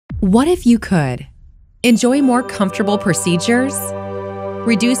What if you could? Enjoy more comfortable procedures?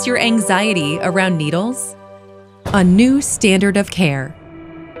 Reduce your anxiety around needles? A new standard of care.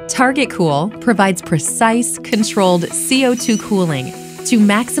 TargetCool provides precise, controlled CO2 cooling to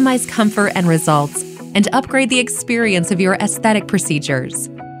maximize comfort and results and upgrade the experience of your aesthetic procedures.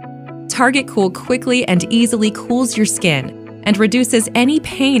 TargetCool quickly and easily cools your skin and reduces any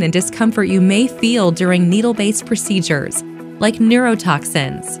pain and discomfort you may feel during needle-based procedures like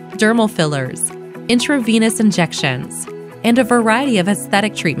neurotoxins, dermal fillers, intravenous injections, and a variety of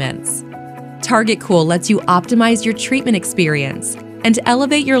aesthetic treatments. TargetCool lets you optimize your treatment experience and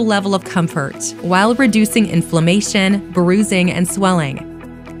elevate your level of comfort while reducing inflammation, bruising, and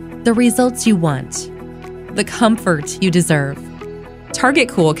swelling. The results you want. The comfort you deserve.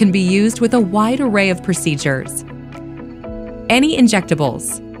 TargetCool can be used with a wide array of procedures. Any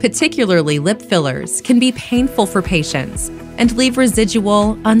injectables, particularly lip fillers, can be painful for patients and leave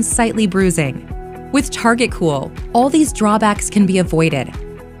residual, unsightly bruising. With TargetCool, all these drawbacks can be avoided.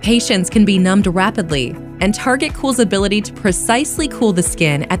 Patients can be numbed rapidly, and TargetCool's ability to precisely cool the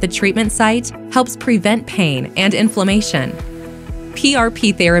skin at the treatment site helps prevent pain and inflammation.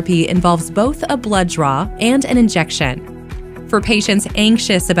 PRP therapy involves both a blood draw and an injection. For patients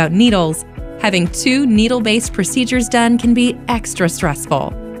anxious about needles, having 2 needle-based procedures done can be extra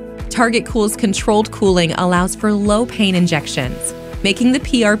stressful. TargetCool's controlled cooling allows for low-pain injections, making the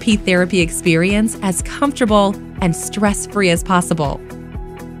PRP therapy experience as comfortable and stress-free as possible.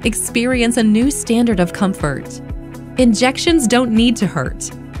 Experience a new standard of comfort. Injections don't need to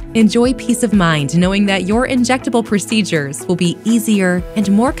hurt. Enjoy peace of mind knowing that your injectable procedures will be easier and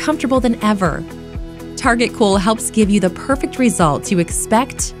more comfortable than ever. TargetCool helps give you the perfect results you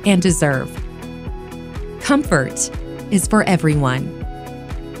expect and deserve. Comfort is for everyone.